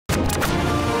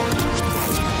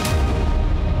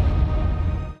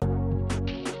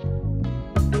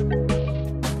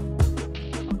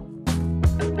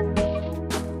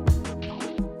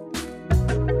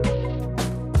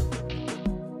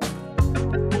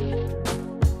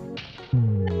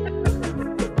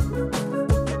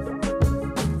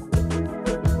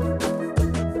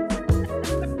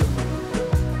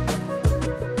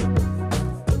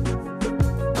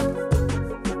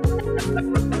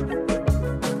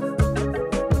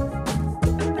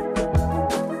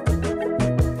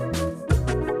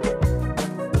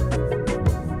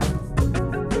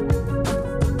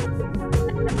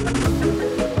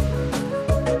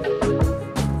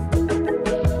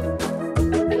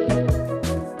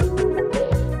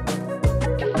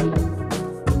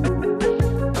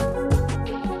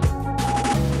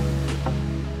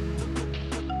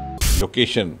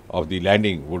location of the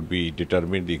landing would be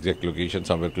determined, the exact location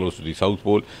somewhere close to the South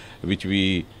Pole, which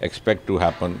we expect to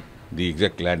happen, the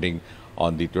exact landing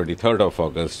on the 23rd of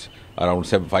August around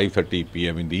 5:30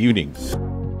 p.m. in the evening.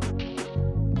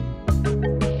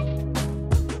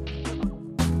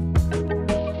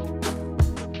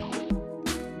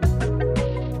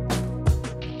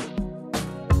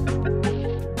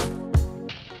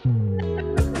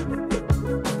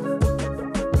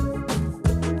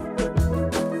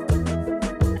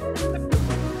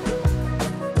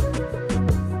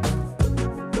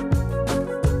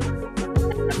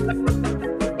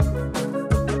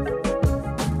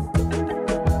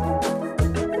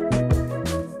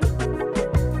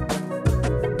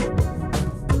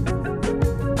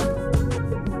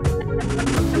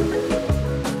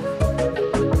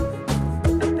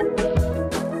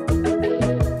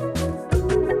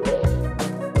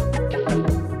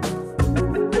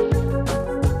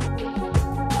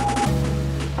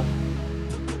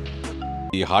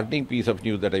 The heartening piece of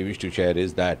news that I wish to share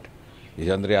is that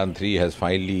Chandrayaan-3 has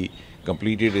finally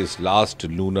completed its last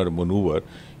lunar maneuver.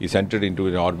 It's entered into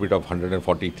an orbit of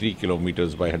 143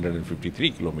 kilometers by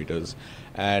 153 kilometers.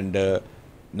 And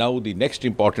now the next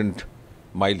important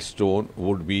milestone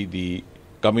would be the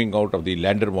coming out of the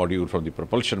lander module from the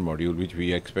propulsion module, which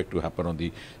we expect to happen on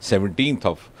the 17th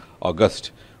of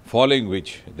August, following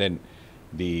which then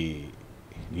the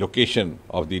location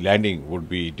of the landing would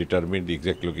be determined, the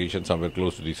exact location somewhere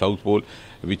close to the South Pole,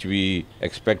 which we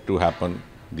expect to happen,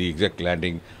 the exact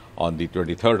landing on the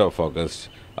 23rd of August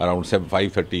around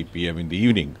 5:30 p.m. in the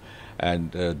evening.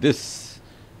 And this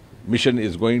mission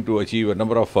is going to achieve a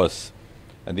number of firsts,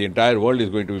 and the entire world is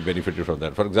going to be benefited from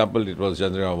that. For example, it was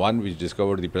Chandrayaan-1 which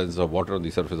discovered the presence of water on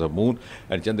the surface of Moon,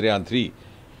 and Chandrayaan-3,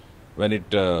 when it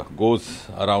goes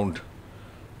around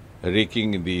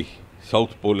raking in the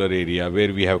South Polar area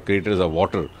where we have craters of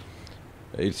water,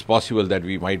 it's possible that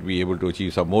we might be able to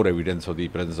achieve some more evidence of the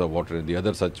presence of water and the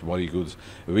other such molecules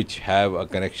which have a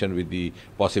connection with the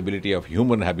possibility of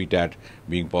human habitat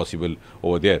being possible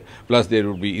over there. Plus, there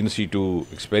will be in situ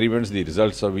experiments, the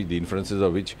results of which, the inferences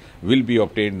of which will be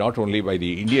obtained not only by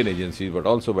the Indian agencies but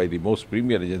also by the most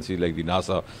premier agencies like the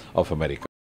NASA of America.